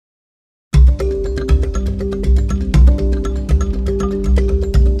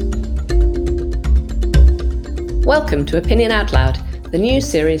Welcome to Opinion Out Loud, the new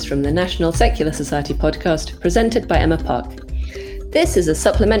series from the National Secular Society podcast presented by Emma Park. This is a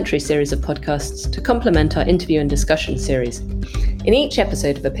supplementary series of podcasts to complement our interview and discussion series. In each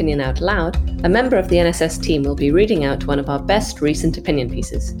episode of Opinion Out Loud, a member of the NSS team will be reading out one of our best recent opinion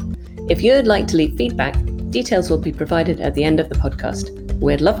pieces. If you'd like to leave feedback, details will be provided at the end of the podcast.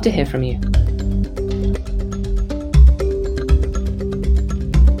 We'd love to hear from you.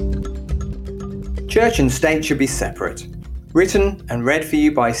 Church and State Should Be Separate. Written and read for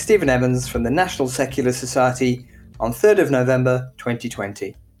you by Stephen Evans from the National Secular Society on 3rd of November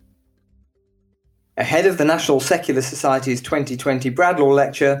 2020. Ahead of the National Secular Society's 2020 Bradlaugh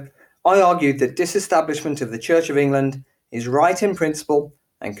Lecture, I argued that disestablishment of the Church of England is right in principle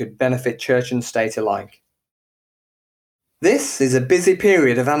and could benefit Church and State alike. This is a busy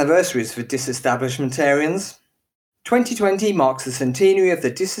period of anniversaries for disestablishmentarians. 2020 marks the centenary of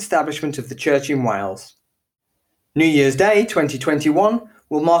the disestablishment of the Church in Wales. New Year's Day 2021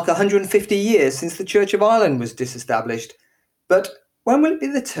 will mark 150 years since the Church of Ireland was disestablished. But when will it be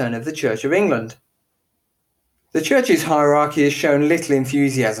the turn of the Church of England? The Church's hierarchy has shown little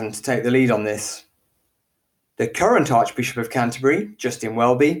enthusiasm to take the lead on this. The current Archbishop of Canterbury, Justin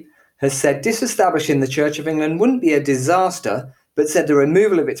Welby, has said disestablishing the Church of England wouldn't be a disaster, but said the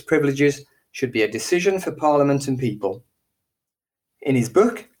removal of its privileges should be a decision for Parliament and people. In his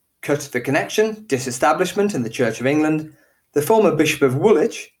book, Cut the Connection, Disestablishment and the Church of England, the former Bishop of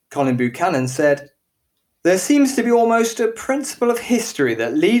Woolwich, Colin Buchanan, said, "There seems to be almost a principle of history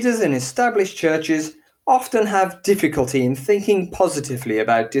that leaders in established churches often have difficulty in thinking positively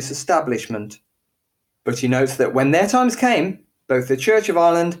about disestablishment." But he notes that when their times came, both the Church of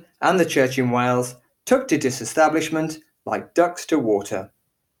Ireland and the Church in Wales took to disestablishment like ducks to water.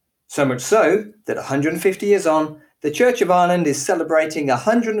 So much so that 150 years on, the Church of Ireland is celebrating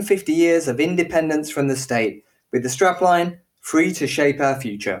 150 years of independence from the state, with the strapline, "Free to shape our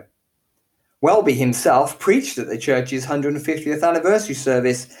future." Welby himself preached at the Church's 150th anniversary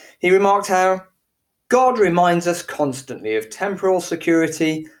service. He remarked how God reminds us constantly of temporal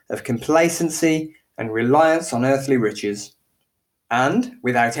security, of complacency, and reliance on earthly riches. And,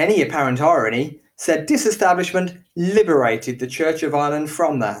 without any apparent irony, said disestablishment liberated the Church of Ireland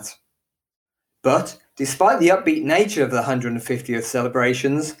from that. But, despite the upbeat nature of the 150th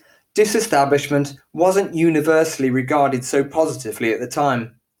celebrations, disestablishment wasn't universally regarded so positively at the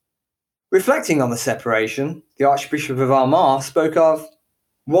time. Reflecting on the separation, the Archbishop of Armagh spoke of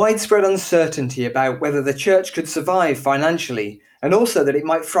widespread uncertainty about whether the Church could survive financially, and also that it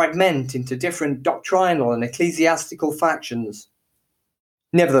might fragment into different doctrinal and ecclesiastical factions.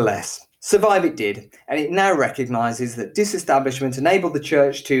 Nevertheless, survive it did, and it now recognises that disestablishment enabled the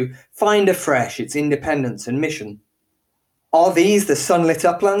Church to find afresh its independence and mission. Are these the sunlit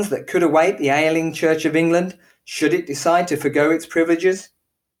uplands that could await the ailing Church of England, should it decide to forgo its privileges?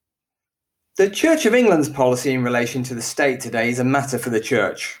 The Church of England's policy in relation to the state today is a matter for the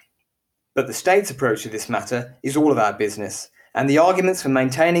Church. But the state's approach to this matter is all of our business, and the arguments for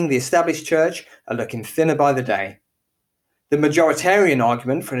maintaining the established Church are looking thinner by the day. The majoritarian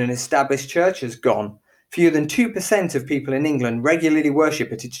argument for an established church has gone. Fewer than 2% of people in England regularly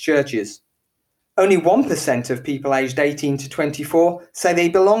worship at its churches. Only 1% of people aged 18 to 24 say they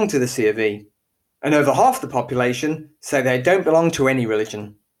belong to the C of E. And over half the population say they don't belong to any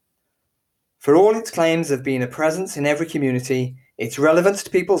religion. For all its claims of being a presence in every community, its relevance to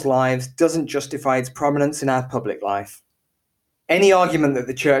people's lives doesn't justify its prominence in our public life. Any argument that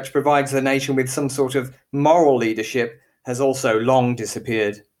the Church provides the nation with some sort of moral leadership has also long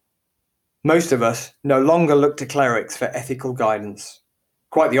disappeared. Most of us no longer look to clerics for ethical guidance.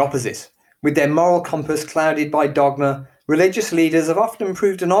 Quite the opposite. With their moral compass clouded by dogma, religious leaders have often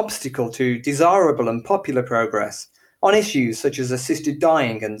proved an obstacle to desirable and popular progress on issues such as assisted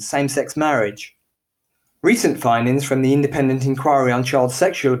dying and same-sex marriage. Recent findings from the Independent Inquiry on Child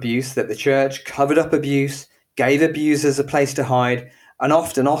Sexual Abuse that the Church covered up abuse, gave abusers a place to hide, and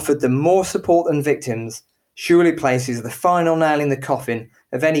often offered them more support than victims surely places the final nail in the coffin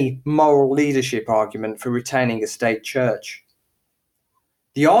of any moral leadership argument for retaining a state church.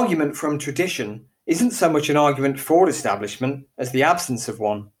 The argument from tradition isn't so much an argument for establishment as the absence of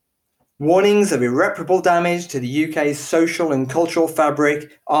one. Warnings of irreparable damage to the UK's social and cultural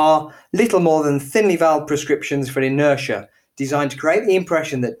fabric are little more than thinly veiled prescriptions for inertia designed to create the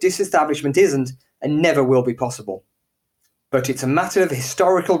impression that disestablishment isn't and never will be possible. But it's a matter of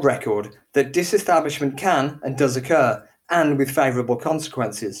historical record that disestablishment can and does occur, and with favourable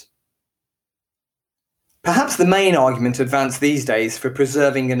consequences. Perhaps the main argument advanced these days for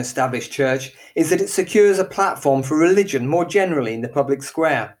preserving an established church is that it secures a platform for religion more generally in the public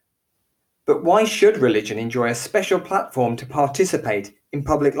square. But why should religion enjoy a special platform to participate in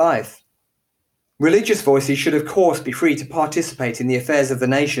public life? Religious voices should of course be free to participate in the affairs of the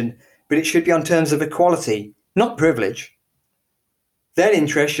nation, but it should be on terms of equality, not privilege. Their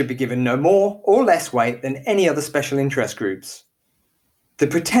interests should be given no more or less weight than any other special interest groups. The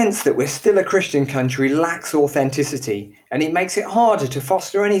pretense that we're still a Christian country lacks authenticity, and it makes it harder to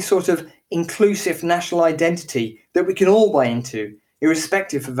foster any sort of inclusive national identity that we can all buy into,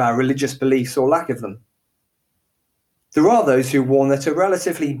 irrespective of our religious beliefs or lack of them. There are those who warn that a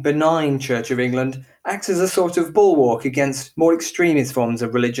relatively benign Church of England acts as a sort of bulwark against more extremist forms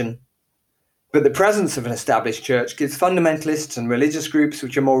of religion. But the presence of an established church gives fundamentalists and religious groups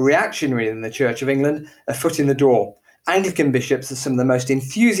which are more reactionary than the Church of England a foot in the door. Anglican bishops are some of the most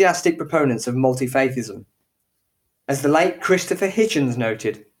enthusiastic proponents of multi-faithism. As the late Christopher Hitchens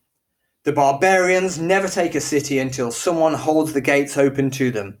noted, "The barbarians never take a city until someone holds the gates open to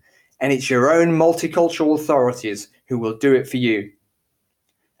them, and it's your own multicultural authorities who will do it for you."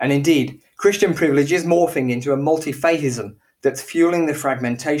 And indeed, Christian privilege is morphing into a multi-faithism that's fueling the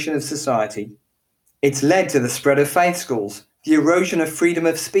fragmentation of society. It's led to the spread of faith schools, the erosion of freedom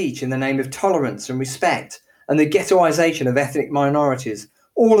of speech in the name of tolerance and respect, and the ghettoization of ethnic minorities,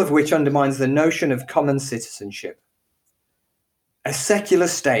 all of which undermines the notion of common citizenship. A secular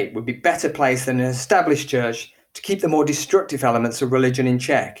state would be better placed than an established church to keep the more destructive elements of religion in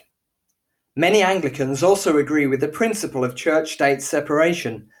check. Many Anglicans also agree with the principle of church-state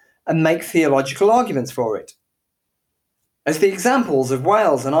separation and make theological arguments for it. As the examples of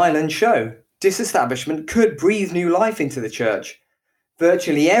Wales and Ireland show, disestablishment could breathe new life into the church.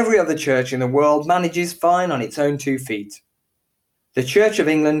 Virtually every other church in the world manages fine on its own 2 feet. The Church of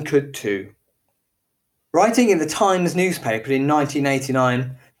England could too. Writing in the Times newspaper in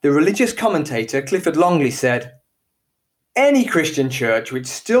 1989, the religious commentator Clifford Longley said, "Any Christian church which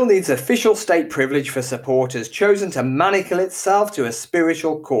still needs official state privilege for support has chosen to manacle itself to a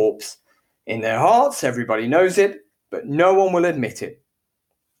spiritual corpse. In their hearts, everybody knows it, but no one will admit it."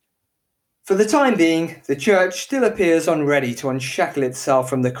 For the time being, the church still appears unready to unshackle itself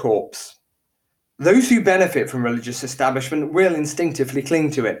from the corpse. Those who benefit from religious establishment will instinctively cling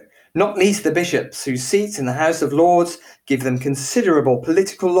to it, not least the bishops, whose seats in the House of Lords give them considerable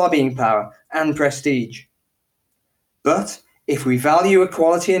political lobbying power and prestige. But if we value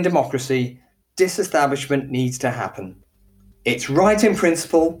equality and democracy, disestablishment needs to happen. It's right in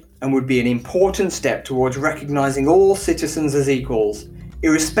principle and would be an important step towards recognising all citizens as equals,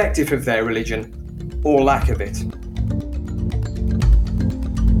 irrespective of their religion or lack of it.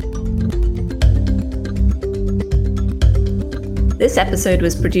 This episode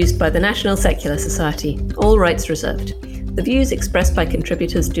was produced by the National Secular Society, all rights reserved. The views expressed by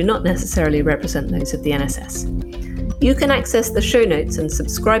contributors do not necessarily represent those of the NSS. You can access the show notes and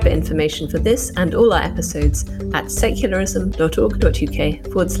subscriber information for this and all our episodes at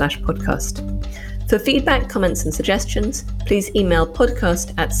secularism.org.uk/podcast. For feedback, comments and suggestions, please email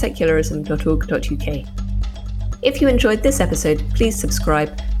podcast@secularism.org.uk. If you enjoyed this episode, please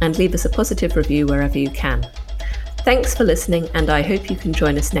subscribe and leave us a positive review wherever you can. Thanks for listening, and I hope you can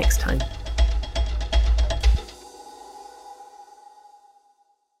join us next time.